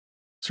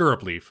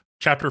Syrupleaf,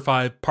 Chapter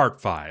 5, Part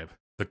 5,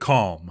 The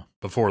Calm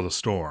Before the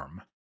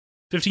Storm.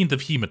 15th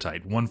of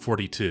Hematite,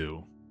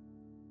 142.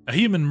 A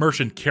human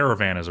merchant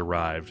caravan has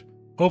arrived.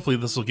 Hopefully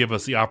this will give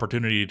us the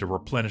opportunity to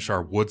replenish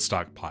our wood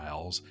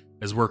stockpiles,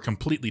 as we're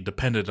completely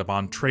dependent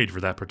upon trade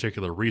for that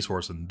particular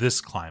resource in this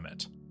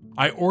climate.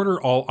 I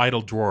order all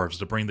idle dwarves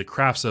to bring the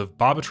crafts of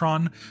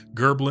Bobatron,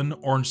 Gerblin,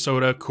 Orange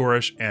Soda,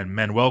 Koorish, and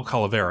Manuel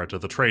Calavera to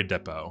the trade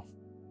depot.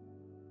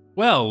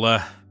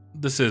 Well,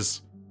 this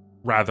is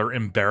rather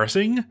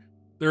embarrassing.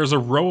 There's a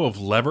row of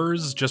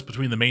levers just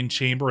between the main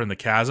chamber and the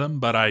chasm,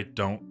 but I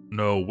don't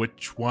know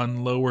which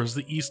one lowers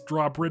the east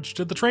drawbridge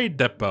to the trade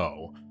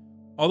depot.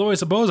 Although I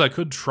suppose I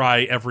could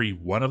try every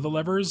one of the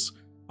levers.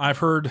 I've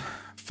heard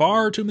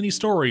far too many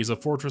stories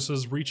of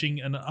fortresses reaching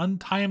an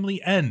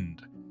untimely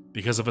end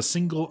because of a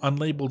single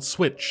unlabeled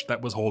switch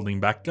that was holding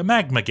back a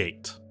magma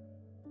gate.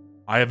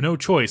 I have no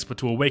choice but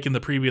to awaken the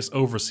previous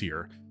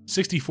overseer,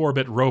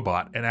 64-bit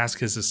robot, and ask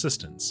his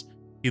assistance.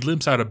 He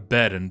limps out of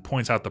bed and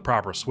points out the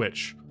proper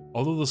switch.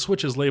 Although the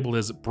switch is labeled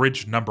as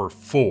bridge number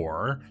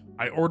 4,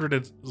 I ordered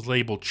its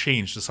label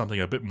changed to something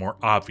a bit more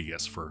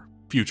obvious for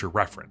future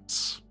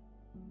reference.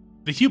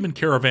 The human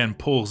caravan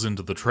pulls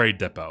into the trade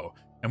depot,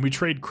 and we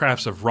trade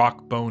crafts of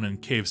rock, bone, and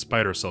cave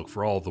spider silk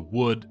for all the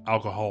wood,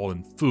 alcohol,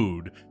 and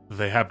food that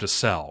they have to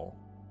sell.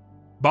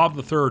 Bob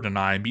III and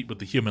I meet with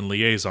the human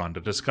liaison to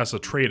discuss a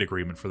trade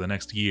agreement for the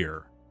next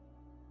year.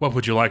 "What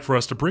would you like for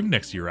us to bring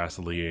next year?" asked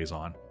the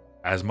liaison.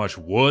 "As much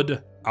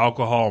wood,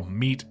 alcohol,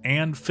 meat,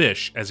 and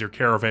fish as your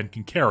caravan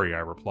can carry," I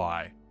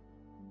reply.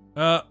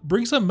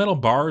 Bring some metal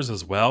bars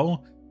as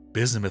well.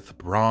 Bismuth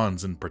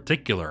bronze in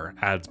particular,"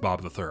 adds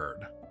Bob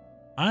III.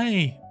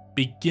 I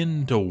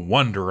begin to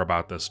wonder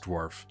about this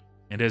dwarf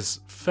and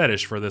his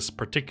fetish for this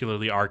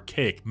particularly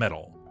archaic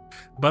metal,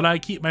 but I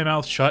keep my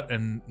mouth shut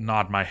and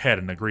nod my head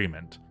in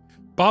agreement.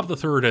 Bob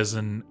III is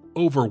an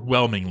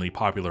overwhelmingly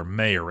popular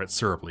mayor at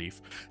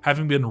Syrupleaf,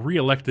 having been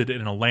re-elected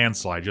in a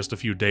landslide just a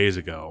few days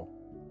ago.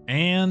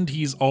 And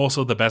he's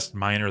also the best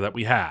miner that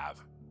we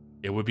have.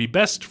 It would be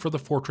best for the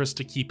fortress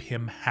to keep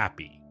him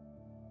happy.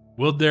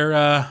 "Will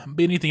there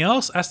be anything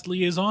else?" asked the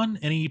liaison.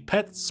 "Any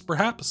pets,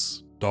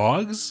 perhaps?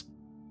 Dogs?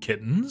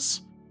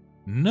 Kittens?"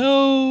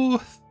 "No,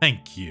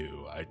 thank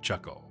you," I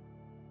chuckle.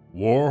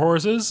 "War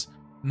horses?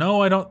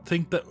 No, I don't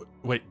think that—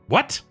 Wait,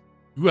 what?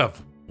 You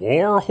have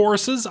war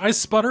horses?" I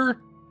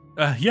sputter.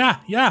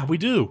 Yeah, we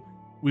do.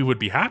 We would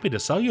be happy to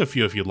sell you a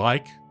few if you'd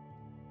like."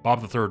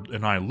 Bob III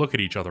and I look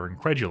at each other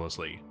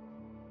incredulously.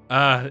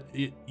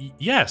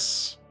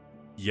 Yes.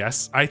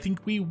 Yes, I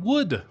think we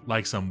would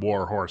like some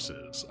war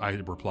horses," I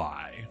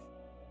reply.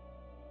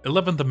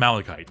 11th of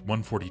Malachite,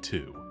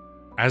 142.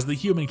 As the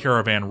human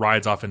caravan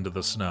rides off into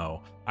the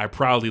snow, I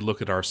proudly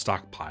look at our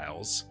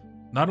stockpiles.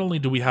 Not only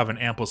do we have an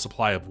ample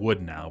supply of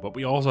wood now, but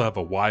we also have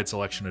a wide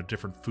selection of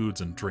different foods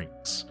and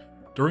drinks.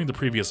 During the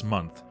previous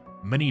month,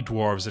 many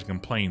dwarves had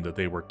complained that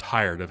they were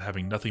tired of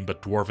having nothing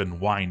but dwarven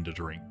wine to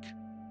drink.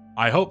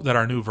 I hope that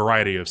our new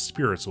variety of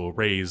spirits will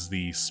raise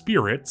the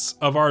spirits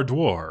of our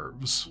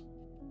dwarves.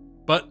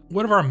 But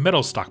what of our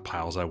metal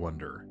stockpiles, I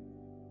wonder?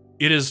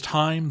 It is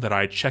time that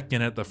I check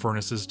in at the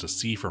furnaces to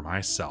see for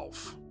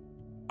myself.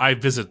 I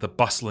visit the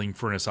bustling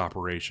furnace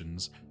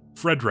operations.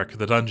 Frederick,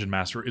 the dungeon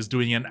master, is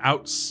doing an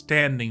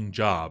outstanding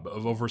job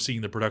of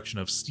overseeing the production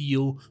of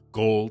steel,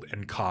 gold,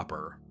 and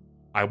copper.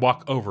 I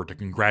walk over to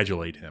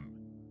congratulate him.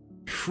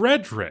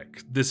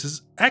 "Frederick, this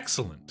is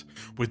excellent.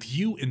 With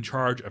you in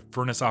charge of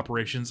furnace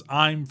operations,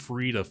 I'm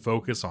free to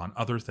focus on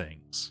other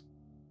things."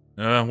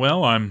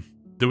 Well, I'm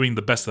doing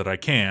the best that I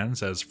can,"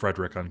 says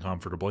Frederick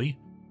uncomfortably.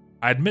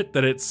 "I admit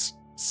that it's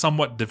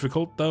somewhat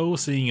difficult, though,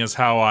 seeing as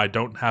how I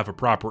don't have a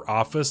proper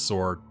office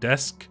or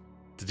desk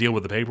to deal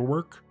with the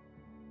paperwork.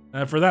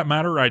 For that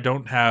matter, I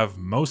don't have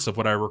most of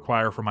what I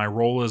require for my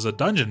role as a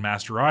dungeon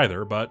master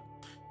either, but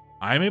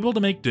I'm able to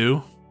make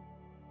do."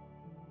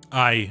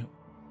 I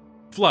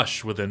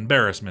flush with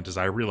embarrassment as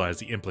I realize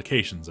the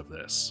implications of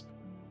this.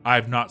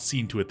 I've not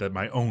seen to it that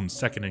my own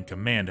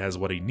second-in-command has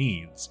what he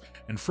needs,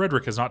 and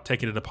Frederick has not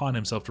taken it upon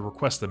himself to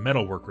request the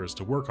metalworkers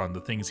to work on the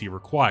things he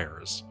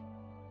requires.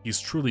 He's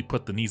truly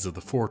put the needs of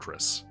the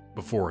fortress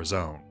before his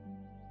own.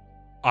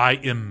 I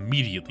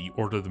immediately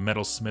order the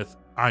metalsmith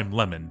I'm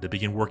Lemon to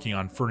begin working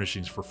on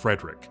furnishings for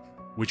Frederick,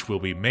 which will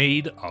be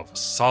made of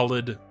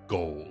solid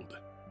gold.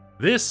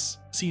 This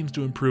seems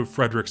to improve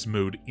Frederick's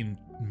mood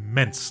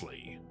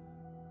immensely.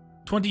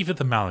 25th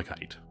of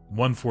Malachite,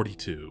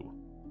 142.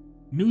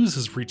 News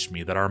has reached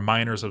me that our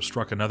miners have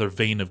struck another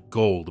vein of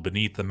gold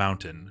beneath the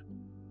mountain.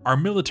 Our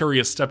military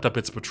has stepped up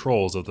its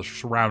patrols of the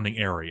surrounding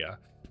area,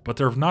 but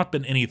there have not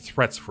been any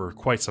threats for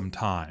quite some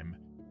time.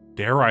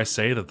 Dare I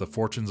say that the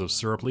fortunes of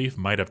Syrupleaf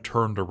might have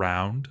turned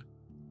around?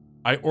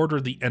 I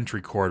ordered the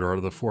entry corridor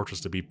of the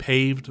fortress to be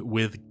paved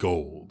with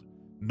gold,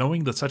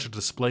 knowing that such a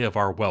display of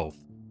our wealth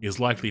is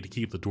likely to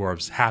keep the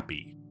dwarves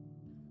happy.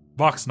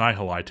 Vox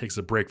Nihili takes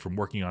a break from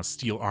working on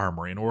steel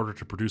armor in order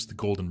to produce the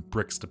golden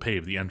bricks to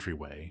pave the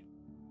entryway.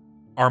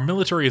 Our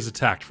military is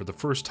attacked for the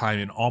first time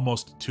in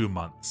almost 2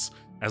 months.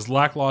 as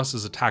Lackloss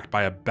is attacked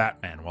by a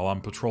Batman while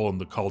on patrol in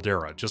the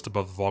caldera just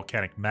above the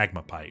volcanic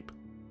magma pipe.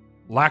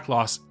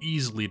 Lackloss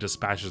easily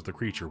dispatches the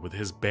creature with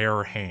his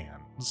bare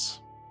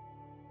hands.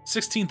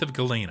 16th of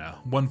Galena,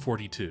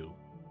 142.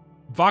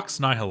 Vox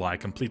Nihili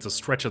completes a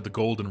stretch of the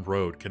Golden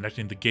Road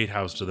connecting the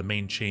gatehouse to the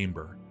main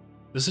chamber.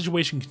 The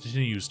situation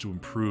continues to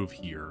improve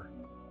here.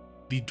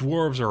 The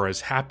dwarves are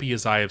as happy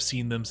as I have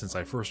seen them since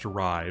I first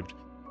arrived.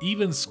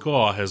 Even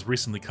Skaw has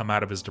recently come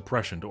out of his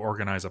depression to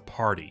organize a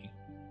party.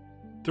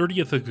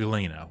 30th of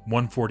Galena,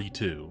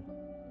 142.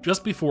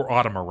 Just before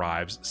autumn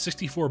arrives,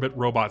 64-bit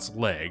Robot's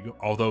leg,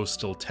 although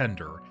still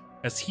tender,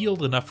 has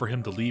healed enough for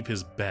him to leave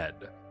his bed.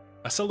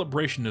 A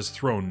celebration is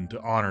thrown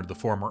to honor the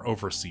former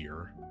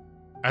overseer.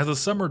 As the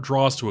summer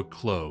draws to a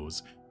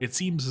close, it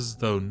seems as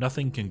though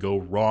nothing can go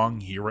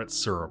wrong here at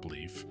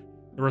Syrupleaf.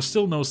 There are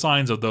still no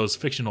signs of those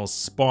fictional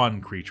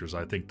spawn creatures,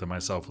 I think to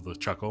myself with a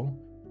chuckle.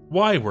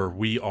 Why were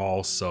we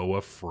all so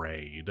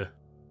afraid?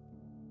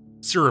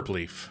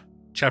 Syrupleaf,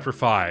 Chapter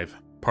 5,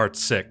 Part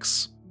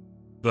 6.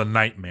 The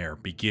Nightmare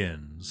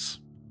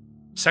Begins.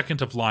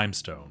 2nd of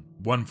Limestone,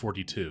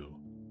 142.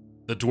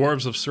 The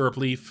dwarves of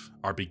Syrupleaf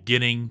are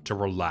beginning to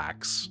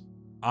relax.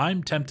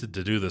 I'm tempted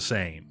to do the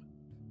same,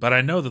 but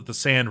I know that the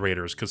Sand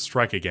Raiders could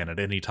strike again at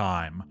any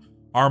time.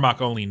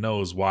 Armok only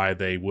knows why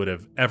they would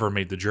have ever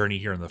made the journey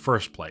here in the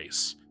first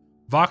place.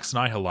 Vox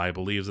Nihili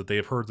believes that they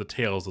have heard the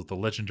tales of the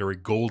legendary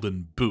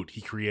golden boot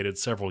he created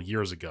several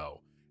years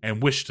ago,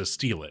 and wish to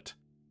steal it.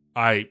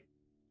 I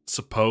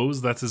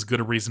suppose that's as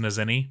good a reason as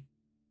any.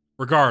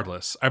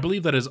 Regardless, I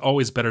believe that it is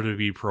always better to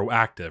be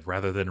proactive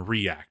rather than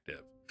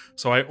reactive.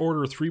 So I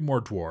order 3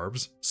 more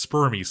dwarves,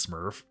 Spermy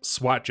Smurf,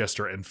 SWAT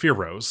Jester, and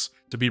Firos,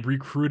 to be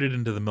recruited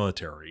into the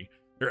military.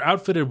 They're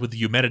outfitted with the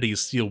Humanity's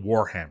steel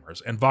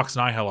warhammers and Vox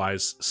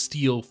Nihili's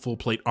steel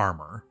full-plate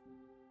armor.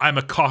 I'm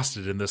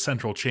accosted in the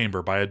central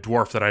chamber by a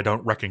dwarf that I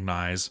don't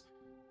recognize.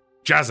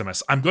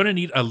 Jazzimus, I'm going to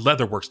need a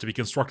leatherworks to be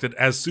constructed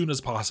as soon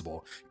as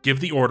possible. Give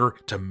the order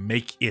to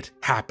make it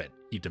happen,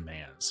 he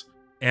demands.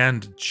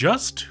 And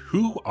just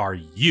who are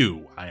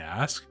you, I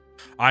ask.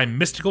 I'm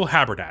Mystical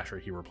Haberdasher,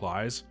 he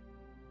replies.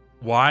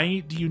 Why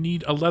do you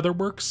need a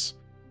leatherworks?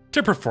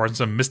 To perform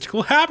some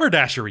mystical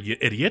haberdashery, you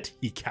idiot,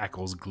 he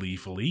cackles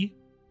gleefully.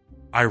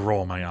 I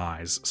roll my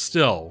eyes.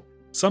 Still,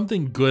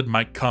 something good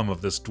might come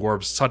of this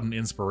dwarf's sudden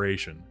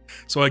inspiration,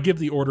 so I give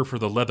the order for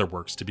the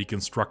leatherworks to be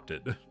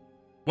constructed.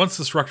 Once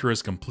the structure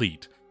is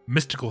complete,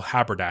 Mystical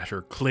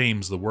Haberdasher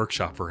claims the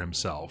workshop for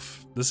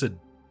himself. This had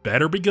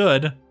better be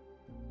good.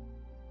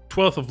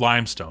 12th of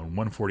Limestone,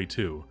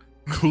 142.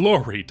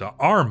 Glory to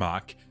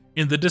Armok!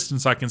 In the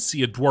distance I can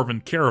see a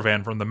dwarven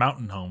caravan from the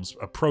mountain homes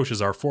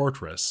approaches our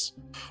fortress.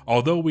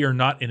 Although we are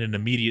not in an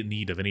immediate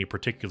need of any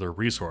particular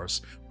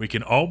resource, we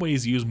can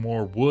always use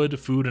more wood,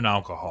 food, and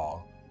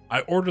alcohol. I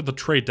order the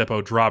trade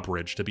depot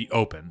drawbridge to be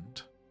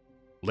opened.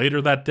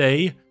 Later that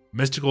day,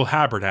 Mystical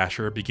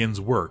Haberdasher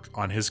begins work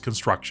on his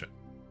construction.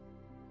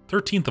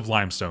 13th of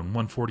Limestone,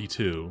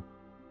 142.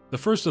 The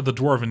first of the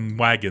dwarven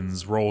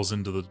wagons rolls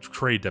into the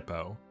trade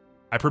depot.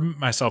 I permit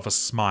myself a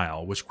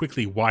smile, which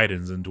quickly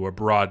widens into a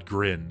broad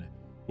grin.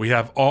 We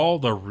have all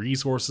the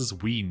resources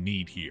we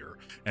need here,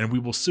 and we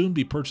will soon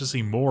be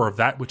purchasing more of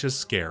that which is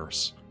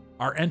scarce.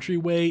 Our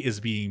entryway is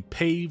being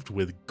paved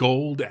with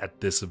gold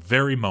at this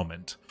very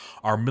moment.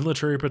 Our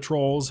military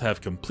patrols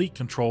have complete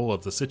control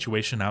of the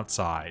situation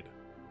outside.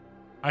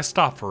 I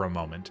stop for a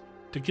moment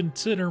to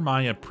consider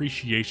my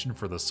appreciation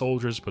for the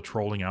soldiers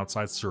patrolling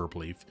outside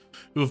Syrupleaf,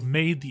 who have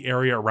made the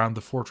area around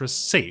the fortress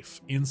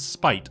safe in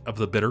spite of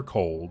the bitter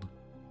cold.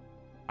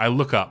 I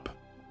look up.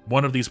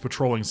 One of these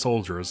patrolling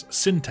soldiers,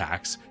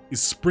 Syntax,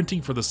 is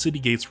sprinting for the city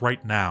gates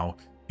right now.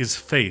 His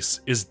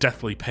face is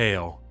deathly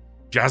pale.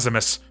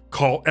 Jazzimus,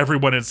 call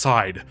everyone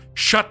inside.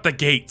 Shut the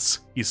gates,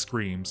 he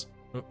screams.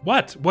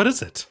 What? What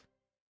is it?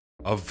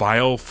 A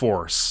vile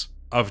force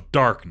of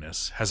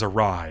darkness has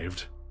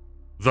arrived.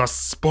 The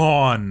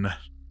Spawn!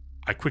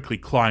 I quickly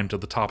climb to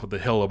the top of the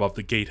hill above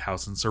the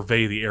gatehouse and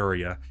survey the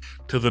area.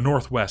 To the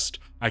northwest,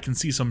 I can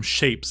see some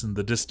shapes in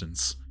the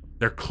distance.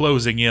 They're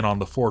closing in on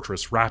the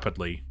fortress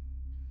rapidly.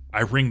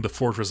 I ring the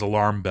fortress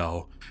alarm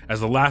bell. As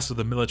the last of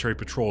the military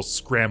patrols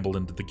scramble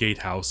into the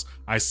gatehouse,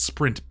 I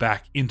sprint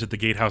back into the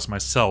gatehouse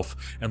myself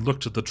and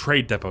look to the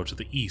trade depot to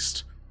the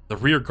east. The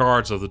rear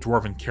guards of the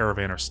dwarven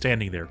caravan are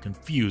standing there,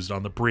 confused,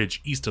 on the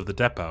bridge east of the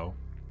depot.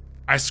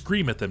 I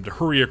scream at them to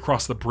hurry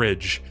across the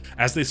bridge.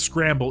 As they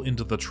scramble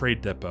into the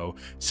trade depot,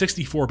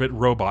 64-bit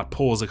Robot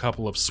pulls a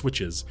couple of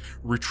switches,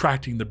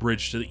 retracting the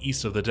bridge to the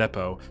east of the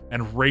depot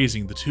and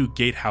raising the 2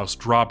 gatehouse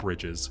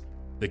drawbridges.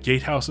 The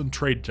gatehouse and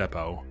trade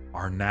depot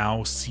are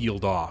now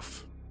sealed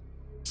off.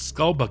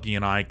 Skullbuggy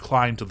and I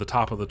climb to the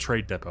top of the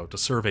trade depot to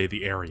survey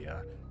the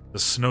area. The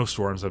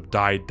snowstorms have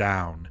died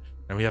down,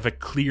 and we have a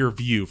clear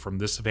view from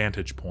this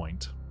vantage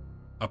point.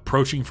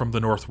 Approaching from the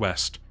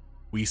northwest,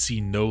 we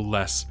see no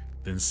less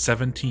than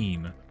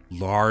 17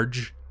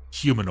 large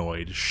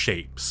humanoid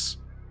shapes.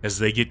 As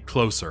they get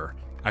closer,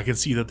 I can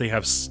see that they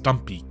have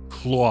stumpy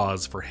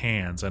claws for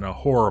hands and a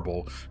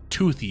horrible,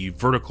 toothy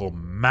vertical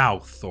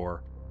mouth,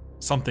 or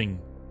something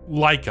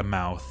like a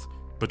mouth.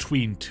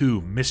 between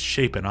two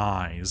misshapen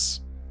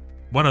eyes.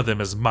 One of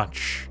them is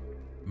much,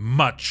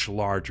 much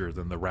larger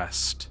than the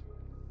rest.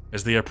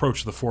 As they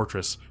approach the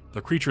fortress,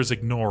 the creatures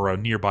ignore a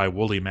nearby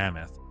woolly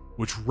mammoth,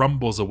 which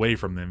rumbles away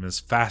from them as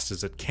fast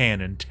as it can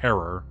in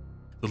terror.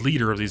 The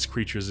leader of these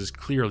creatures is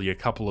clearly a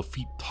couple of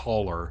feet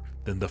taller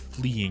than the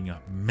fleeing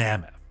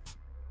mammoth.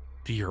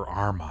 Dear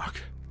Armok,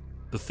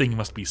 the thing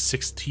must be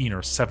 16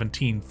 or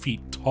 17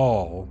 feet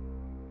tall.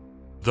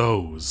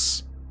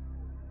 Those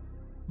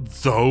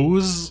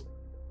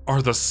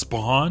are the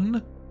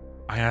spawn?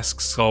 I ask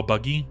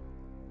Skullbuggy.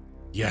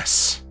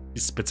 Yes, he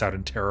spits out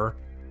in terror.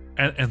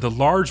 And the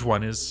large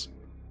one is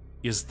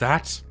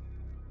that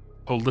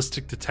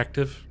holistic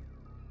detective?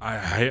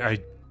 I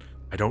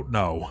don't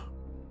know.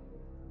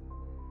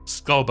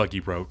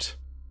 Skullbuggy wrote,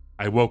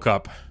 I woke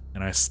up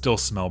and I still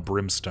smell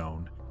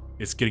brimstone.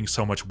 It's getting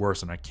so much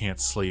worse and I can't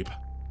sleep.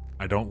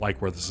 I don't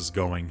like where this is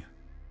going.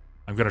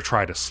 I'm gonna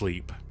try to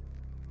sleep.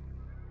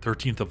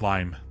 13th of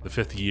Lime, the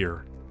 5th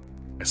year.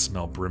 I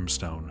smell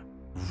brimstone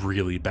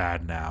really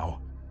bad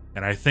now,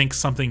 and I think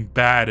something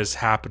bad is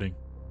happening.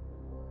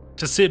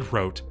 Sid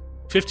wrote,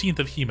 15th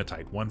of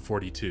Hematite,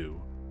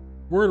 142.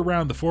 Word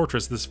around the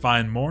fortress this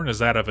fine morn is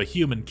that of a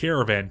human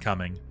caravan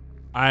coming.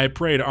 I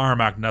pray to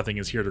Armok nothing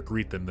is here to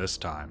greet them this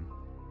time.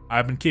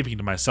 I've been keeping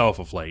to myself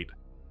of late.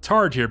 It's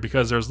hard here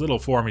because there's little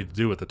for me to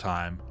do at the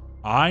time.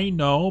 I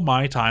know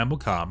my time will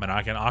come, and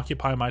I can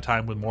occupy my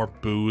time with more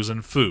booze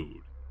and food.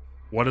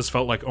 What has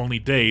felt like only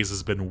days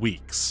has been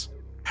weeks.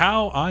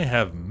 How I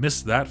have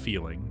missed that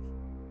feeling.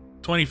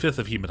 25th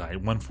of Hematite,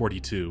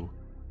 142.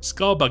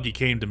 Skullbuggy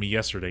came to me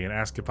yesterday and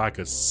asked if I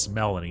could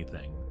smell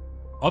anything.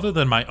 Other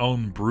than my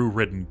own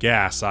brew-ridden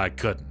gas, I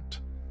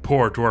couldn't.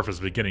 Poor dwarf is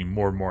getting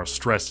more and more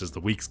stressed as the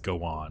weeks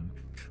go on.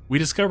 We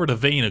discovered a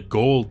vein of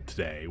gold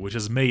today, which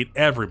has made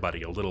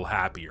everybody a little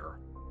happier.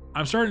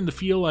 I'm starting to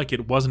feel like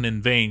it wasn't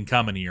in vain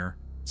coming here.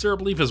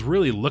 Syrupleaf is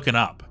really looking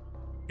up.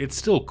 It's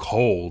still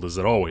cold, as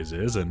it always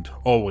is, and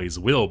always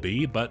will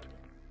be, but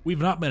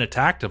we've not been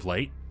attacked of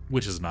late,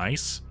 which is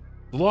nice.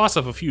 The loss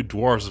of a few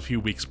dwarves a few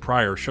weeks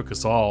prior shook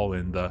us all,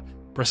 and the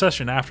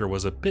procession after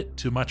was a bit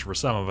too much for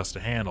some of us to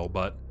handle,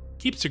 but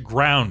keeps you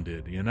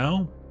grounded, you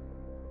know?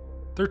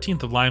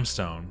 13th of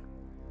Limestone.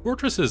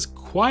 Fortress is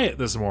quiet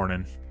this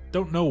morning.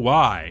 Don't know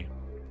why.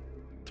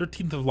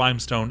 13th of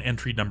Limestone,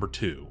 entry number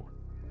 2.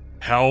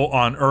 Hell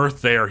on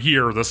earth, they are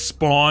here. The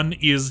spawn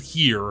is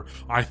here.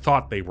 I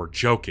thought they were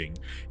joking.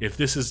 If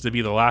this is to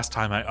be the last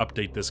time I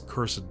update this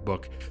cursed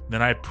book,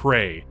 then I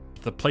pray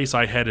that the place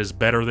I head is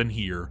better than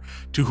here.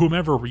 To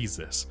whomever reads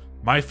this,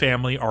 my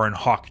family are in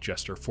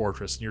Hawkjester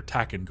Fortress near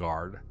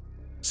Takengard.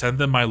 Send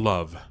them my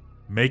love.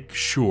 Make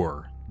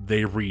sure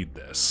they read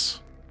this.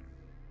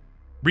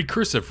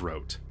 Recursive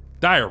wrote,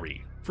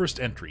 Diary, first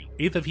entry,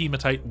 8th of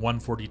Hematite,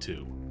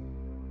 142.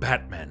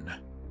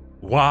 Batman.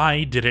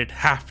 Why did it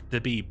have to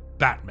be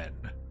Batman?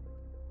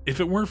 If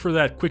it weren't for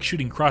that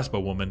quick-shooting crossbow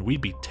woman,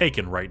 we'd be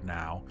taken right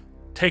now.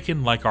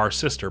 Taken like our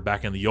sister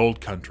back in the old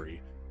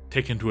country.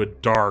 Taken to a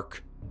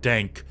dark,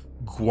 dank,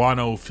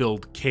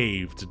 guano-filled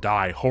cave to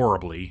die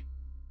horribly.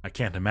 I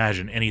can't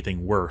imagine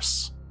anything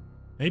worse.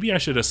 Maybe I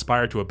should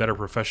aspire to a better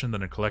profession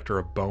than a collector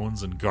of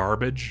bones and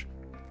garbage.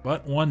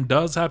 But one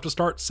does have to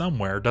start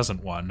somewhere,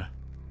 doesn't one?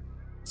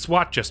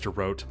 Swatchester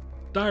wrote,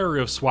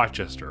 Diary of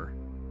Swatchester.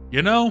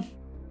 You know,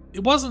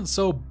 it wasn't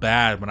so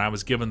bad when I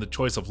was given the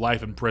choice of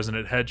life in prison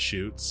at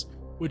Headshoots,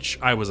 which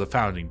I was a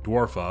founding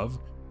dwarf of,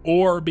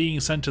 or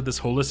being sent to this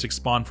holistic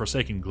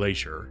spawn-forsaken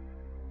glacier.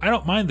 I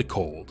don't mind the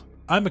cold.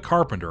 I'm a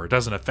carpenter, it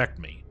doesn't affect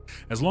me.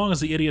 As long as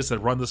the idiots that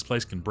run this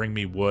place can bring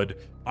me wood,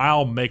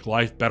 I'll make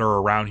life better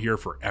around here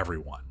for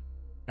everyone.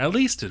 At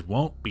least it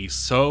won't be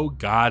so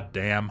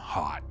goddamn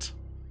hot.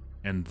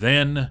 And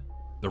then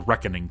the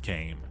reckoning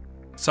came.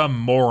 Some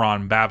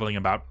moron babbling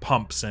about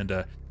pumps and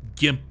a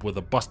gimp with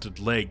a busted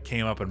leg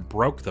came up and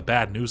broke the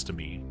bad news to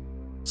me.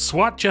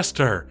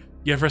 Swatchester,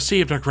 you've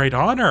received a great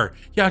honor.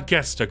 You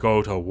gets to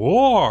go to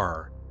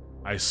war.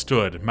 I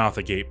stood, mouth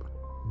agape.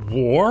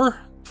 War?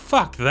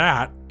 Fuck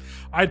that.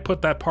 I'd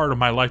put that part of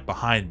my life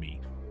behind me.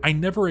 I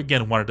never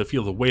again wanted to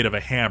feel the weight of a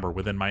hammer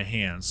within my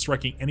hands,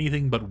 striking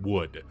anything but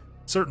wood.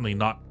 Certainly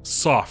not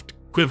soft,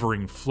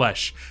 quivering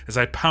flesh as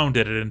I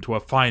pounded it into a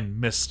fine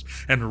mist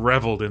and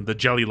reveled in the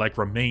jelly-like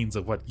remains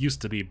of what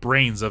used to be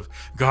brains of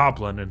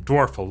goblin and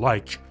dwarf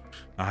alike.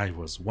 I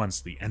was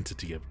once the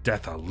entity of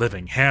death, a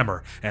living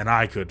hammer, and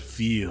I could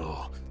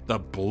feel the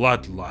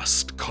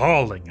bloodlust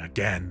calling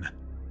again.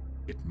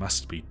 It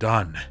must be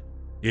done.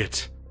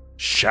 It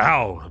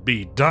shall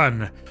be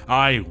done.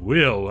 I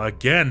will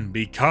again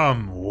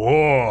become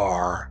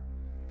war.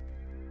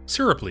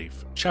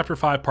 Syrupleaf, Chapter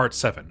 5, Part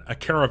 7, A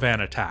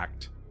Caravan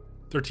Attacked.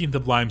 13th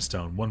of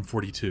Limestone,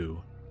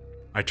 142.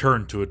 I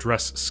turned to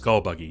address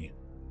Skullbuggy.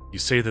 You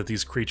say that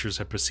these creatures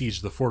have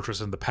besieged the fortress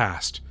in the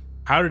past.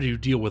 How did you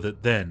deal with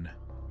it then?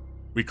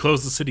 We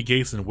closed the city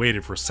gates and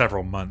waited for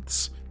several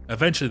months.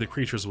 Eventually the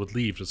creatures would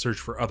leave to search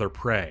for other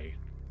prey.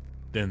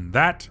 Then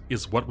that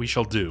is what we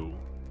shall do.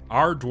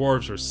 Our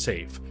dwarves are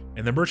safe,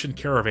 and the merchant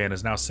caravan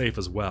is now safe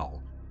as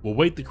well. We'll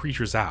wait the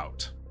creatures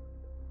out.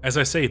 As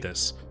I say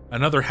this,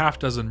 another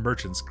half-dozen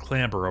merchants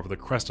clamber over the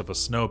crest of a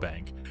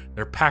snowbank,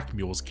 their pack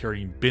mules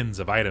carrying bins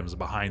of items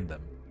behind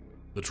them.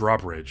 The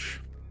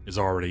drawbridge is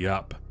already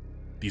up.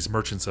 These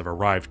merchants have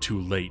arrived too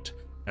late,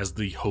 as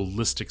the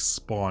holistic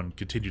spawn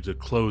continue to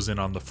close in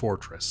on the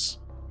fortress.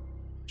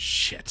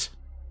 Shit.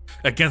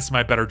 Against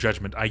my better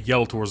judgment, I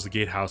yell towards the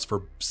gatehouse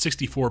for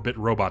 64-bit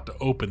robot to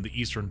open the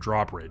eastern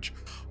drawbridge,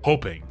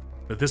 hoping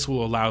that this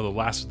will allow the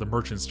last of the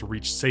merchants to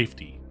reach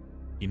safety.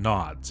 He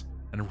nods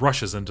and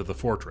rushes into the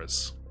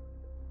fortress.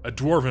 A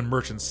dwarven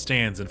merchant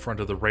stands in front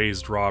of the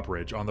raised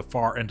drawbridge on the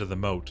far end of the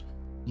moat,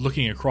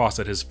 looking across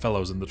at his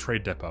fellows in the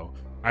trade depot.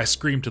 I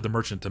scream to the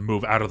merchant to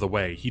move out of the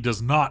way. He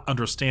does not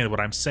understand what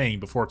I'm saying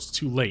before it's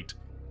too late,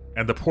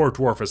 and the poor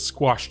dwarf is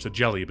squashed to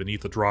jelly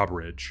beneath the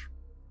drawbridge.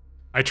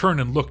 I turn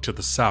and look to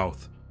the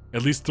south.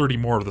 At least 30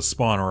 more of the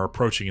spawn are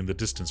approaching in the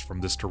distance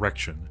from this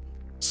direction.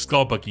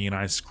 Skullbuggy and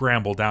I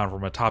scramble down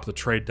from atop the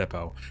trade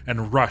depot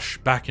and rush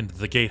back into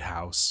the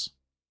gatehouse.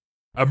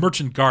 A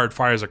merchant guard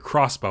fires a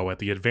crossbow at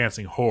the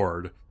advancing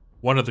horde.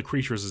 One of the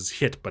creatures is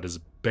hit but is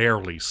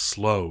barely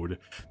slowed.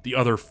 The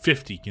other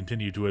 50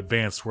 continue to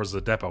advance towards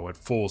the depot at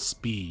full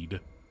speed.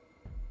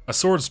 A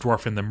swords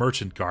dwarf in the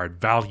merchant guard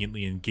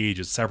valiantly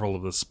engages several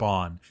of the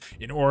spawn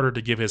in order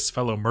to give his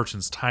fellow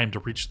merchants time to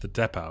reach the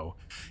depot.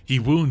 He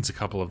wounds a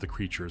couple of the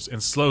creatures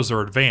and slows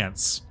their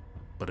advance,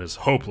 but is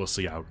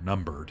hopelessly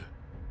outnumbered.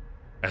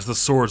 As the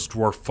swords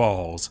dwarf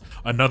falls,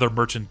 another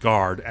merchant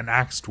guard, an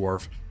axe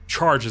dwarf,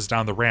 charges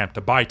down the ramp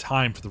to buy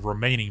time for the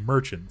remaining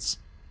merchants.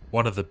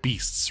 One of the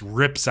beasts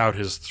rips out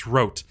his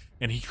throat,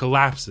 and he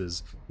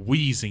collapses,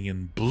 wheezing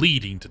and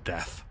bleeding to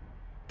death.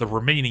 The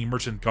remaining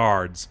merchant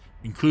guards,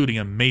 including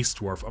a mace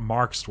dwarf, a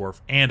marks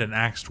dwarf, and an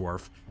axe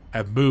dwarf,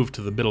 have moved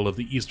to the middle of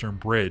the eastern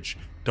bridge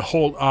to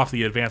hold off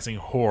the advancing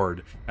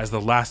horde as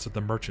the last of the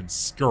merchants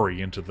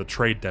scurry into the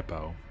trade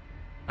depot.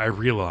 I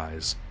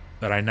realize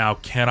that I now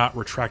cannot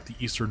retract the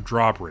eastern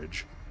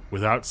drawbridge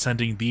without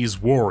sending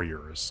these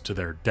warriors to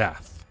their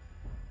death.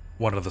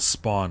 One of the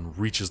spawn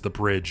reaches the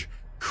bridge,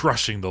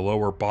 crushing the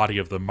lower body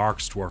of the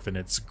marks dwarf in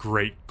its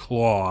great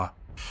claw.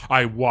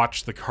 I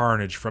watch the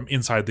carnage from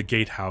inside the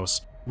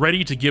gatehouse,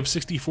 ready to give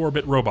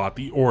 64-bit robot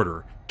the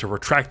order to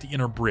retract the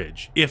inner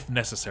bridge, if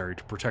necessary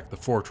to protect the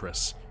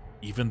fortress,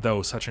 even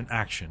though such an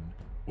action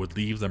would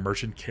leave the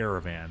merchant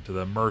caravan to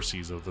the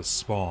mercies of the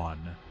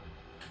spawn.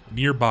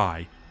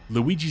 Nearby,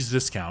 Luigi's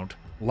Discount,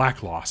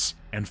 Lackloss,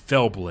 and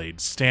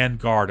Fellblade stand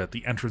guard at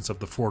the entrance of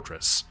the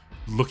fortress,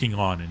 looking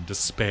on in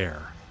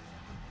despair.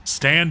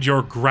 "Stand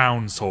your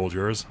ground,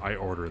 soldiers," I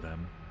order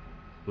them.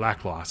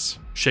 Lackloss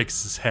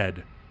shakes his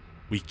head.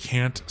 "We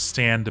can't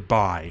stand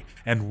by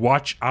and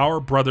watch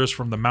our brothers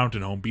from the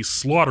mountain home be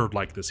slaughtered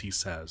like this," he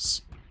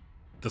says.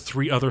 The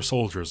 3 other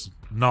soldiers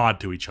nod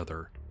to each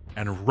other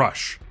and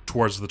rush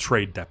towards the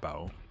trade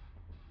depot.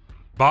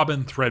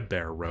 Bobbin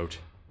Threadbare wrote,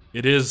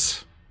 "It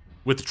is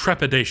with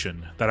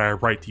trepidation that I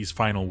write these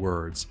final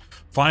words,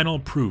 final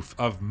proof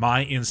of my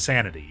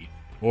insanity,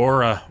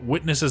 or a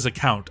witness's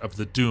account of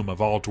the doom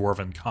of all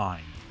dwarven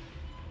kind.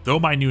 Though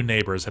my new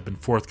neighbors have been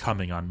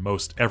forthcoming on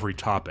most every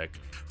topic,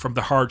 from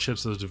the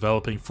hardships of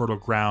developing fertile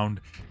ground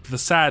to the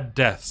sad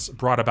deaths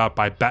brought about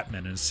by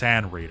Batmen and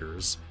Sand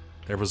Raiders,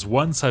 there was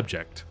one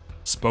subject,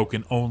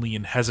 spoken only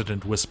in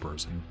hesitant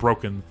whispers and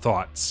broken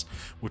thoughts,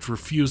 which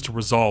refused to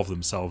resolve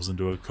themselves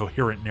into a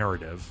coherent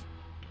narrative.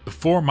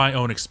 Before my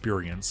own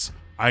experience,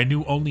 I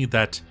knew only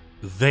that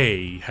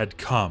they had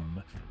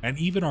come, and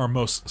even our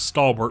most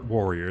stalwart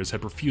warriors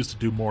had refused to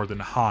do more than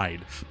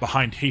hide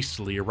behind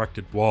hastily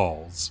erected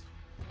walls.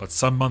 But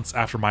some months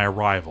after my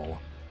arrival,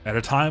 at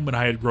a time when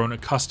I had grown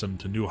accustomed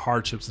to new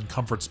hardships and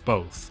comforts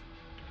both,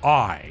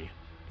 I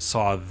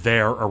saw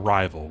their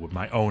arrival with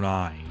my own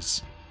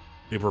eyes.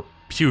 They were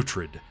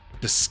putrid,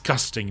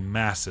 disgusting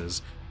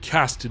masses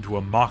cast into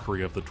a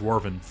mockery of the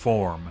dwarven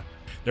form.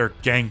 Their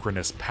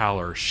gangrenous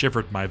pallor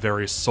shivered my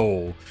very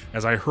soul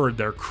as I heard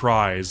their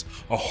cries,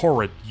 a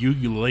horrid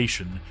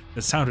ululation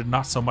that sounded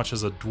not so much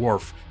as a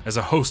dwarf as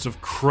a host of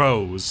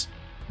crows.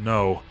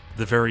 No,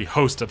 the very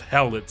host of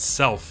hell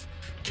itself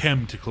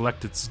came to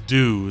collect its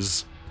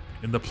dues.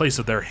 In the place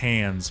of their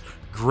hands,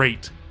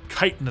 great,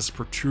 chitinous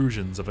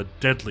protrusions of a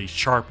deadly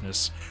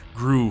sharpness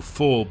grew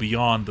full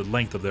beyond the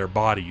length of their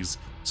bodies,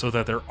 so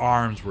that their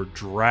arms were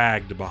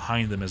dragged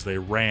behind them as they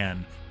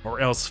ran, or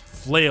else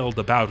flailed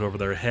about over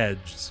their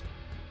heads.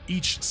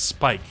 Each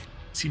spike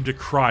seemed to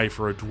cry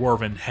for a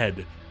dwarven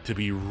head to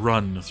be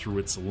run through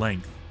its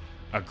length.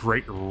 A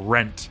great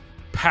rent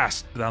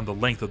passed down the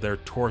length of their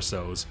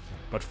torsos,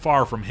 but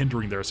far from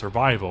hindering their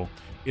survival,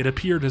 it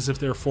appeared as if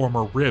their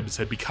former ribs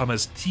had become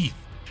as teeth,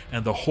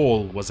 and the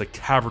whole was a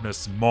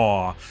cavernous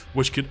maw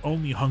which could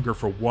only hunger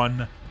for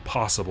one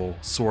possible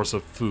source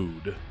of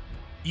food.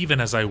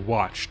 Even as I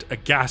watched,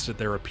 aghast at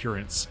their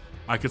appearance,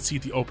 I could see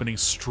the opening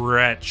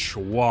stretch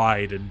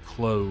wide and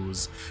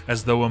close,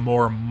 as though a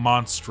more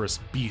monstrous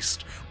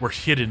beast were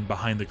hidden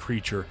behind the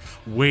creature,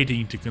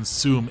 waiting to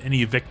consume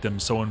any victim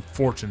so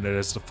unfortunate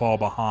as to fall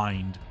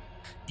behind.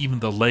 Even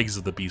the legs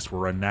of the beast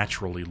were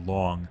unnaturally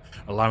long,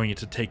 allowing it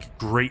to take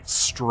great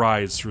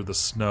strides through the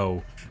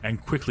snow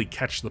and quickly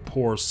catch the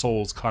poor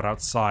souls caught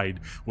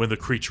outside when the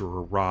creature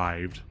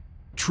arrived.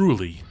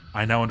 Truly,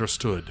 I now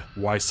understood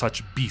why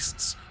such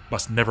beasts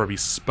must never be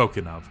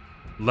spoken of,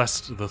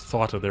 lest the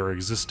thought of their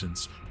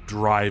existence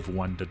drive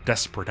one to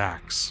desperate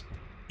acts.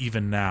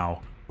 Even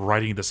now,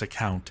 writing this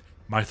account,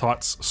 my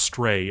thoughts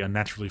stray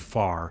unnaturally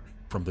far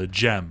from the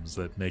gems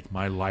that make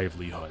my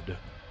livelihood.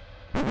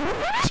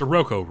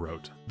 Sirocco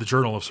wrote, the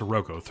Journal of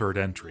Sirocco, 3rd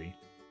entry.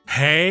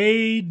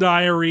 Hey,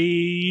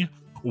 diary!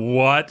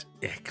 What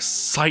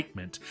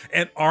excitement!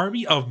 An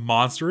army of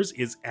monsters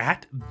is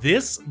at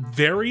this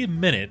very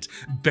minute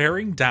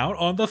bearing down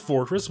on the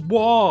fortress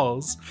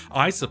walls.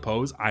 I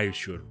suppose I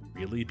should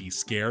really be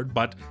scared,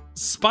 but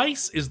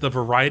spice is the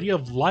variety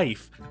of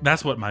life.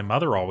 That's what my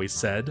mother always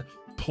said.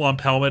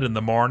 Plump helmet in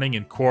the morning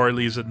and cory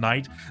leaves at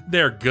night.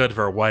 They're good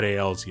for what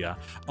ails ya.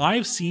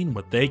 I've seen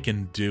what they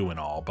can do and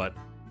all, but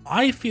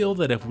I feel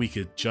that if we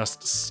could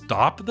just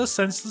stop the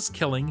senseless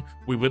killing,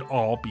 we would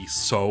all be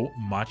so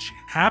much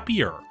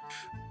happier.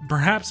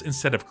 Perhaps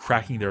instead of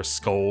cracking their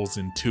skulls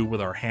in two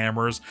with our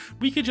hammers,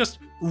 we could just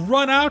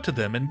run out to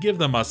them and give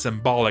them a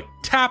symbolic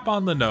tap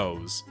on the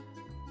nose.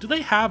 Do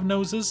they have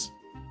noses?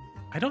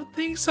 I don't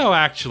think so,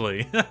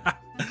 actually.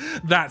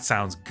 That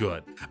sounds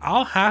good.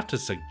 I'll have to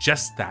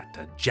suggest that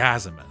to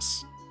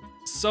Jazzimus.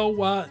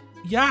 So,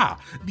 yeah,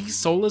 these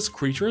soulless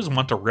creatures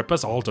want to rip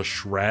us all to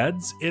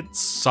shreds. It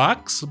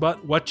sucks,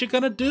 but what you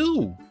gonna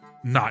do?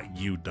 Not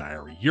you,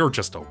 diary. You're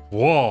just a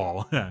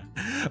wall.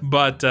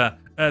 But,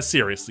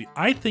 seriously,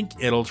 I think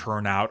it'll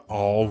turn out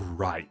all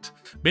right.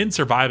 Been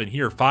surviving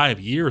here 5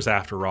 years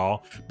after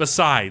all.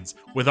 Besides,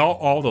 with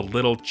all the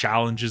little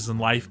challenges in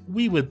life,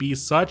 we would be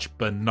such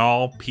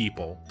banal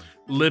people.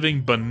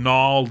 Living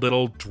banal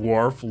little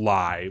dwarf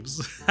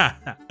lives.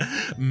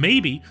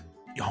 Maybe,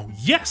 oh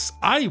yes,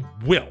 I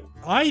will.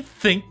 I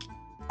think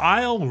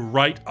I'll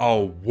write a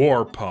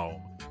war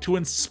poem to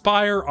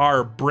inspire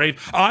our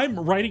brave... I'm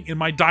writing in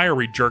my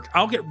diary, jerk.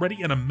 I'll get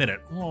ready in a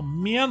minute. Oh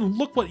man,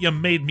 look what you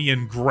made me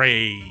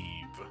engrave.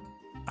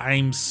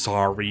 I'm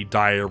sorry,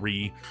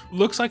 diary.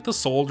 Looks like the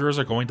soldiers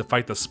are going to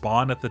fight the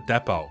spawn at the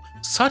depot.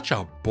 Such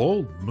a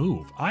bold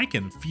move. I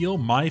can feel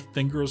my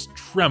fingers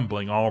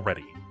trembling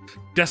already.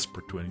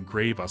 Desperate to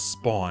engrave a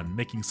spawn,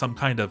 making some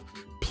kind of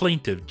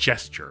plaintive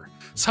gesture.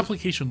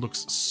 Supplication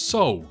looks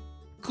so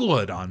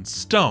good on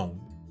stone.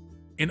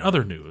 In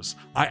other news,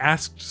 I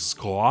asked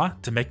Skaw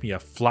to make me a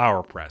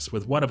flower press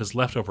with one of his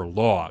leftover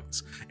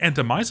logs, and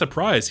to my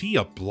surprise, he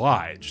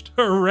obliged.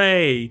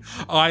 Hooray!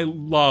 I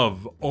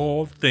love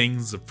all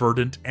things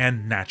verdant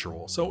and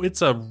natural, so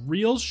it's a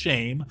real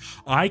shame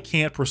I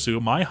can't pursue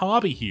my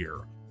hobby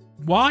here.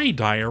 Why,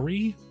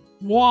 diary?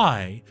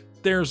 Why?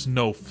 There's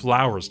no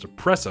flowers to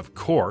press, of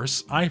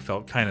course. I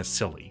felt kinda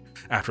silly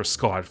after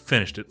Skaw had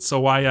finished it,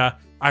 so I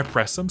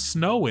pressed some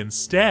snow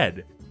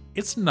instead.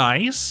 It's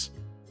nice,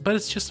 but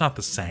it's just not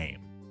the same.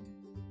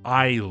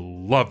 I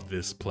love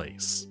this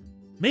place.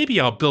 Maybe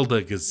I'll build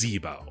a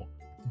gazebo.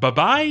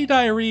 Bye-bye,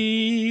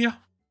 diary!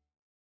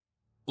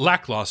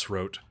 Lackloss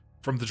wrote,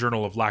 from the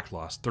Journal of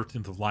Lackloss,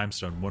 13th of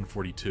Limestone,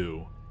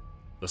 142.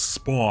 The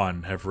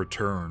spawn have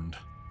returned.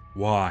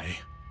 Why?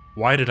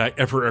 Why did I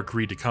ever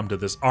agree to come to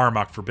this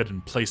Armagh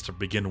forbidden place to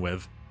begin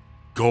with?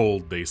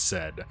 Gold, they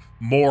said.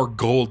 More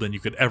gold than you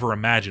could ever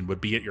imagine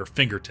would be at your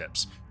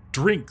fingertips.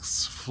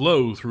 Drinks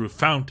flow through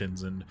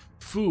fountains, and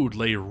food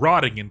lay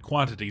rotting in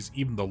quantities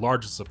even the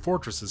largest of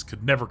fortresses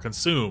could never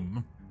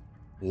consume.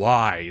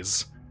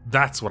 Lies.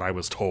 That's what I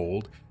was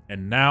told,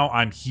 and now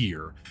I'm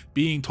here,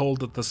 being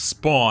told that the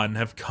spawn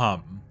have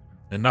come.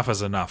 Enough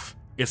is enough.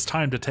 It's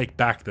time to take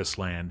back this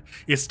land.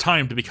 It's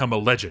time to become a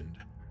legend.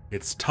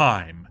 It's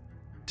time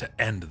to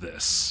end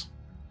this.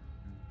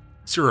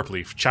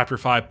 Syrupleaf, Chapter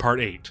 5, Part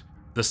 8.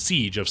 The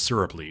Siege of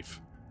Syrupleaf.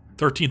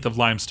 13th of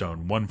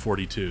Limestone,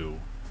 142.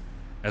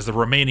 As the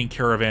remaining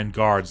caravan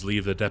guards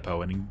leave the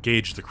depot and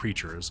engage the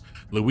creatures,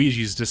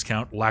 Luigi's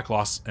Discount,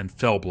 Lackloss, and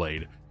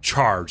Fellblade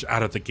charge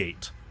out of the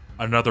gate.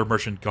 Another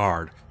merchant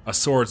guard, a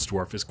swords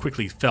dwarf, is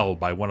quickly felled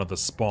by one of the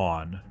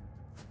spawn.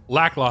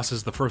 Lackloss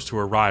is the first to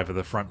arrive at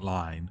the front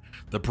line.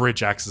 The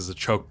bridge acts as a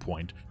choke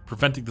point,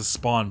 preventing the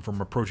spawn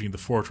from approaching the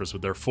fortress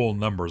with their full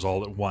numbers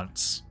all at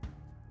once.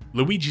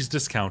 Luigi's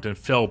Discount and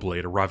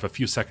Fellblade arrive a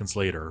few seconds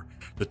later.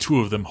 The two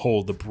of them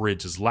hold the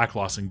bridge as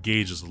Lackloss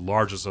engages the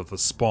largest of the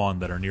spawn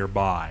that are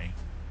nearby.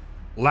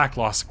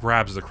 Lackloss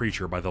grabs the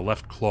creature by the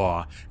left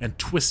claw and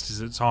twists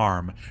its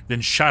arm,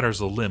 then shatters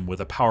the limb with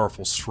a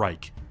powerful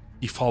strike.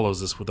 He follows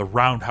this with a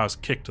roundhouse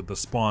kick to the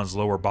spawn's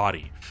lower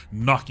body,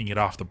 knocking it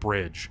off the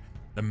bridge.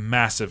 The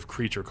massive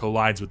creature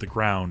collides with the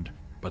ground,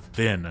 but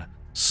then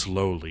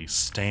slowly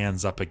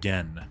stands up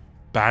again,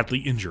 badly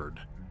injured,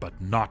 but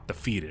not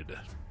defeated.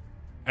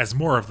 As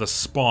more of the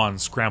spawn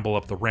scramble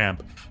up the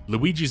ramp,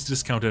 Luigi's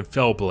Discount and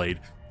Fellblade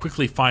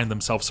quickly find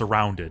themselves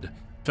surrounded.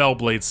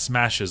 Fellblade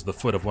smashes the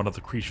foot of one of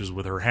the creatures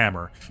with her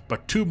hammer,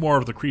 but 2 more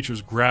of the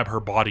creatures grab her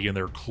body in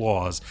their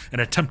claws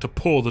and attempt to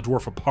pull the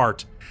dwarf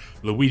apart.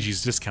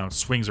 Luigi's Discount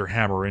swings her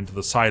hammer into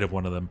the side of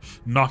one of them,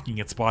 knocking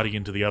its body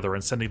into the other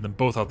and sending them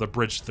both off the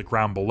bridge to the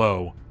ground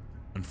below.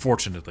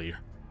 Unfortunately,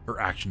 her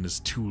action is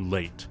too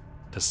late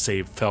to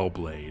save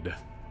Fellblade.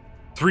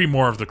 3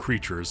 more of the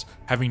creatures,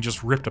 having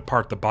just ripped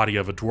apart the body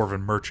of a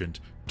dwarven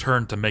merchant,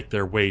 turn to make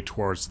their way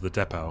towards the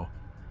depot.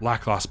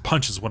 Lackloss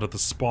punches one of the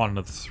spawn in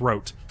the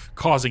throat,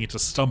 causing it to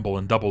stumble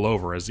and double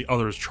over as the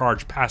others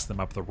charge past them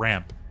up the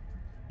ramp.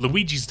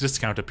 Luigi's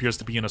Discount appears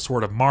to be in a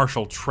sort of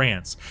martial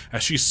trance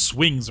as she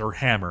swings her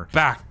hammer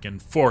back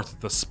and forth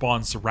at the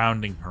spawn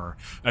surrounding her.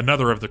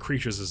 Another of the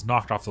creatures is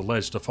knocked off the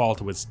ledge to fall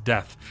to its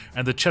death,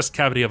 and the chest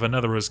cavity of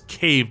another is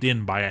caved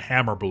in by a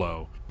hammer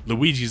blow.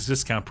 Luigi's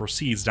Discount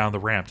proceeds down the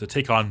ramp to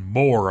take on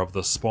more of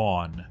the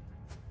spawn.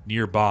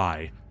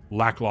 Nearby,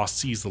 Lackloss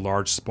sees the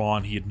large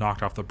spawn he had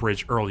knocked off the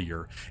bridge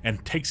earlier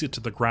and takes it to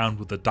the ground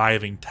with a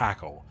diving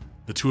tackle.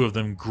 The 2 of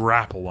them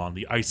grapple on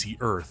the icy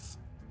earth.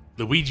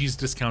 Luigi's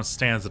Discount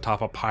stands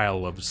atop a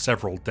pile of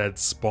several dead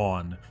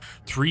spawn.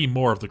 3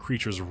 more of the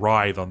creatures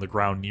writhe on the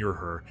ground near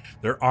her,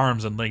 their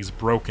arms and legs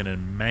broken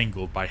and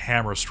mangled by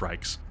hammer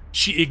strikes.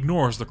 She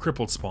ignores the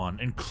crippled spawn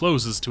and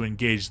closes to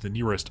engage the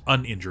nearest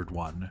uninjured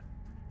one.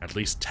 At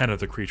least 10 of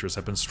the creatures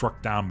have been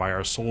struck down by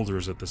our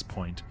soldiers at this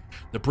point.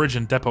 The bridge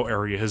and depot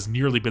area has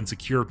nearly been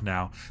secured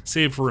now,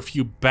 save for a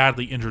few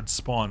badly injured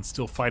spawns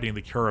still fighting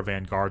the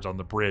caravan guards on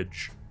the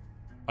bridge.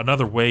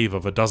 Another wave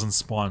of a dozen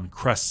spawn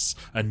crests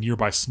a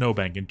nearby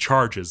snowbank and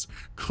charges,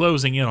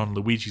 closing in on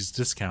Luigi's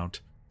Discount.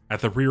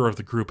 At the rear of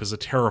the group is a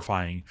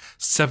terrifying,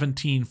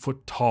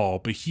 17-foot-tall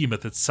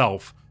behemoth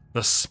itself,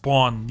 the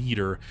spawn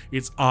leader,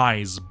 its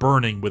eyes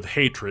burning with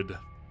hatred.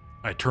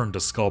 I turn to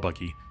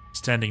Skullbuggy,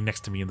 standing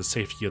next to me in the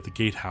safety of the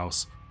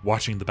gatehouse,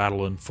 watching the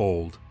battle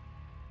unfold.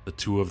 The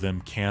 2 of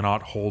them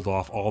cannot hold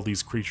off all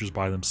these creatures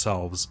by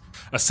themselves.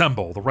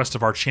 Assemble the rest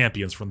of our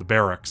champions from the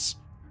barracks.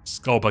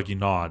 Skullbuggy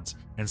nods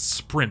and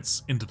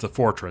sprints into the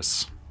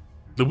fortress.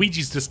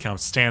 Luigi's Discount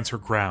stands her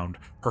ground,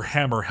 her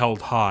hammer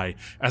held high,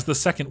 as the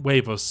second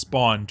wave of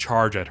spawn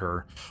charge at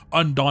her.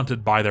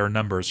 Undaunted by their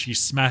numbers, she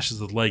smashes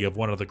the leg of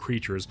one of the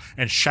creatures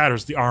and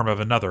shatters the arm of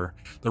another.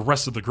 The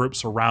rest of the group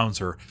surrounds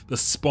her, the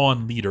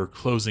spawn leader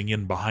closing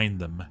in behind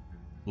them.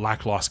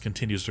 Lackloss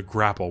continues to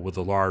grapple with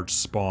the large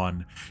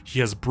spawn. He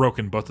has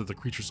broken both of the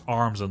creature's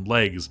arms and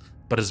legs,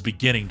 but is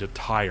beginning to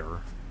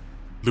tire.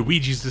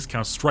 Luigi's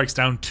Discount strikes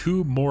down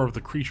 2 more of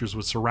the creatures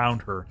which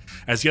surround her,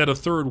 as yet a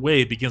 3rd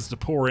wave begins to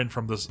pour in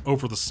from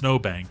over the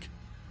snowbank.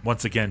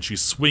 Once again, she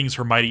swings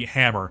her mighty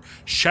hammer,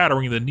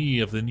 shattering the knee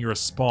of the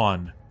nearest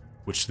spawn,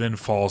 which then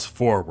falls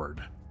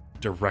forward,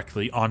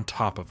 directly on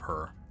top of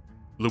her.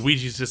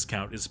 Luigi's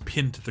Discount is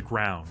pinned to the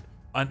ground,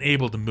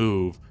 unable to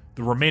move.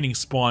 The remaining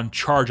spawn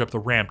charge up the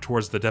ramp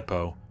towards the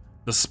depot.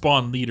 The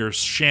spawn leader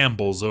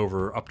shambles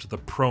over up to the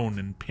prone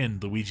and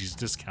pinned Luigi's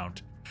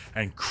Discount,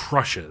 and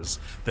crushes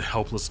the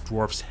helpless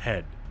dwarf's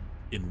head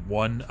in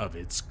one of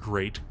its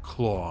great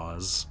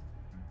claws.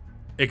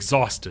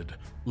 Exhausted,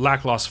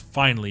 Lackloss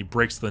finally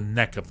breaks the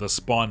neck of the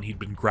spawn he'd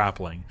been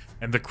grappling,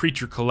 and the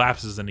creature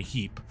collapses in a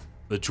heap.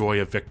 The joy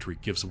of victory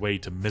gives way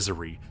to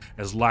misery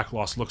as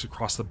Lackloss looks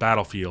across the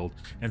battlefield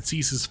and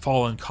sees his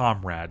fallen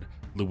comrade,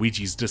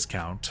 Luigi's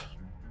Discount.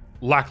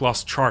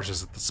 Lackloss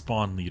charges at the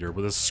spawn leader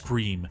with a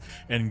scream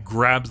and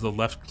grabs the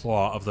left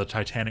claw of the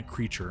titanic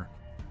creature.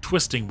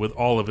 Twisting with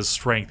all of his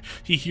strength,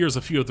 he hears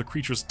a few of the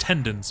creature's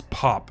tendons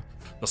pop.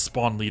 The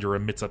spawn leader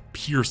emits a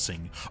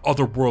piercing,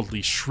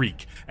 otherworldly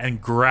shriek and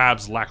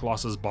grabs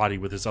Lackloss's body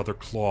with his other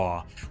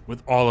claw.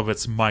 With all of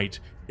its might,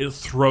 it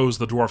throws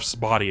the dwarf's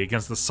body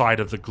against the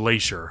side of the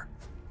glacier.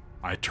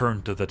 I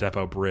turn to the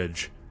depot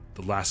bridge.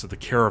 The last of the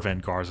caravan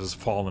guards has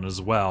fallen as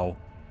well.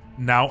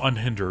 Now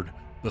unhindered,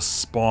 the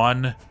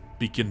spawn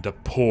begin to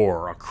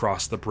pour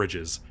across the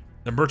bridges.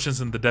 The merchants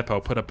in the depot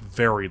put up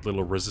very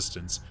little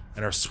resistance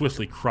and are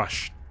swiftly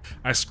crushed.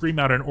 I scream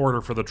out an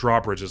order for the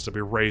drawbridges to be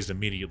raised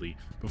immediately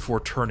before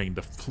turning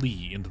to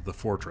flee into the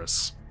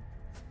fortress.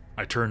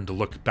 I turn to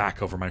look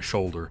back over my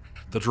shoulder.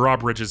 The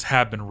drawbridges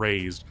have been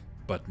raised,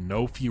 but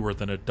no fewer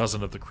than a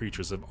dozen of the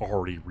creatures have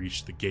already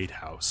reached the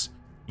gatehouse,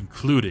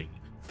 including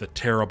the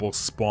terrible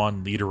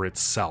spawn leader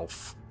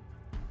itself.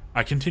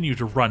 I continue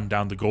to run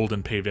down the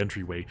golden paved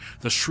entryway,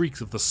 the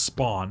shrieks of the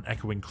spawn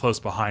echoing close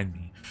behind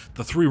me.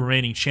 The 3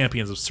 remaining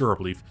champions of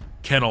Syrupleaf,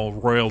 Kennel,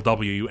 Royal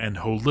W, and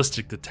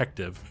Holistic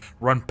Detective,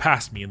 run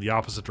past me in the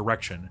opposite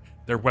direction,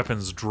 their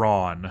weapons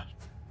drawn.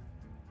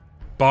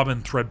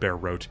 Bobbin Threadbare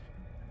wrote,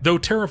 "Though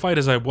terrified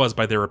as I was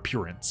by their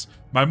appearance,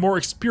 my more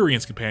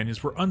experienced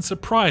companions were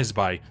unsurprised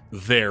by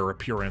their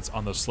appearance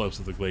on the slopes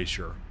of the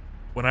glacier.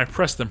 When I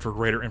pressed them for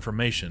greater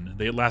information,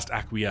 they at last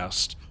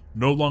acquiesced,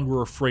 no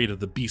longer afraid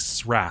of the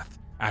beast's wrath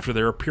after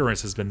their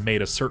appearance has been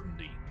made a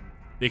certainty.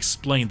 They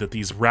explained that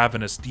these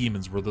ravenous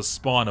demons were the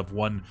spawn of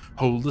one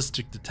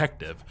Holistic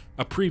Detective,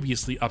 a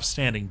previously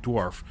upstanding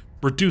dwarf,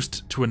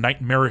 reduced to a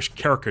nightmarish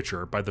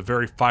caricature by the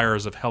very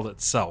fires of hell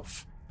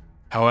itself.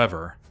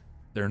 However,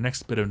 their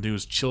next bit of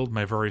news chilled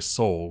my very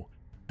soul.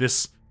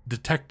 This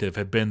detective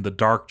had been the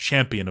dark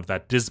champion of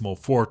that dismal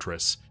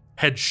fortress,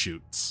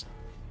 Headshoots.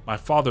 My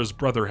father's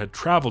brother had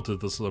traveled to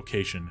this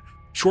location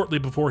shortly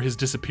before his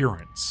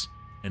disappearance,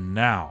 and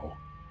now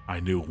I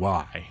knew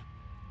why.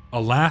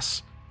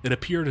 Alas, it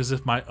appeared as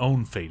if my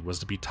own fate was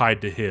to be tied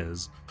to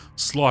his,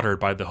 slaughtered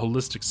by the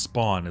holistic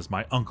spawn as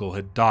my uncle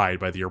had died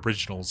by the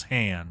original's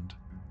hand.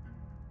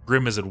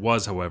 Grim as it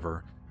was,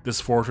 however, this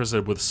fortress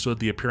had withstood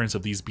the appearance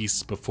of these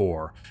beasts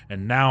before,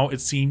 and now it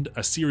seemed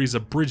a series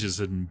of bridges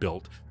had been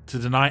built to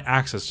deny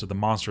access to the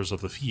monsters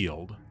of the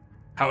field.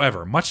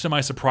 However, much to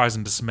my surprise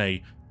and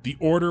dismay, the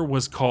order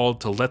was called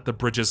to let the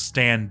bridges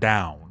stand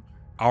down.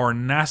 Our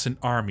nascent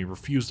army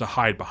refused to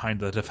hide behind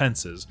the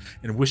defenses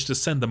and wished to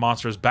send the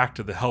monsters back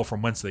to the hell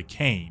from whence they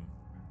came.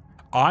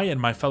 I and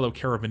my fellow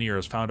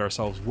caravaneers found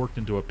ourselves worked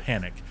into a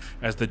panic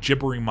as the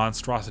gibbering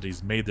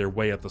monstrosities made their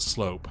way up the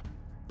slope.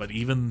 But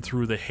even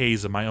through the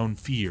haze of my own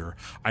fear,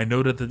 I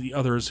noted that the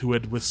others who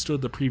had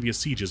withstood the previous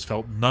sieges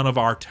felt none of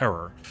our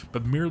terror,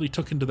 but merely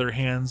took into their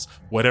hands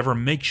whatever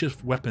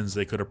makeshift weapons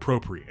they could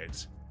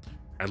appropriate.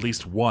 At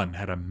least one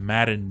had a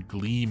maddened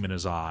gleam in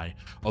his eye,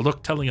 a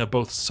look telling of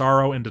both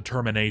sorrow and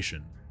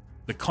determination.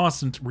 The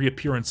constant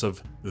reappearance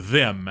of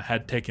them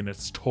had taken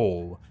its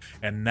toll,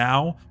 and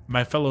now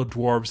my fellow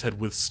dwarves had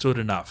withstood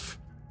enough.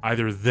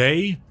 Either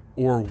they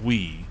or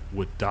we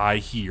would die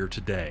here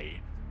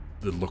today.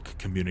 The look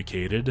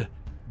communicated.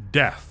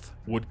 Death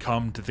would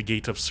come to the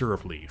gate of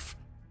Syrupleaf,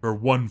 for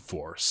one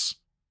force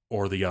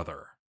or the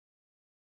other.